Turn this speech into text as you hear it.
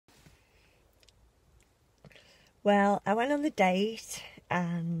Well, I went on the date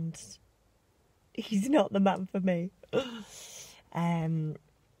and he's not the man for me.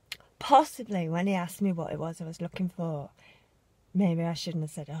 Possibly when he asked me what it was I was looking for, maybe I shouldn't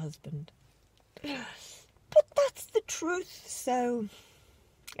have said a husband. But that's the truth. So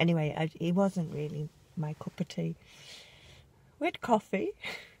anyway, he wasn't really my cup of tea. We had coffee.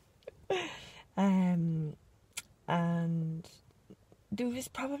 And there was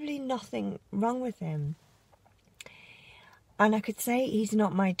probably nothing wrong with him. And I could say he's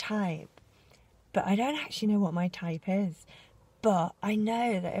not my type, but I don't actually know what my type is. But I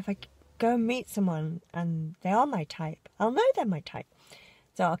know that if I go and meet someone and they are my type, I'll know they're my type.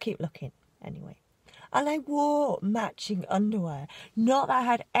 So I'll keep looking anyway. And I wore matching underwear. Not that I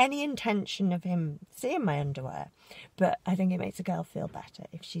had any intention of him seeing my underwear, but I think it makes a girl feel better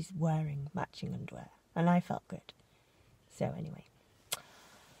if she's wearing matching underwear. And I felt good. So anyway,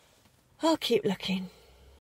 I'll keep looking.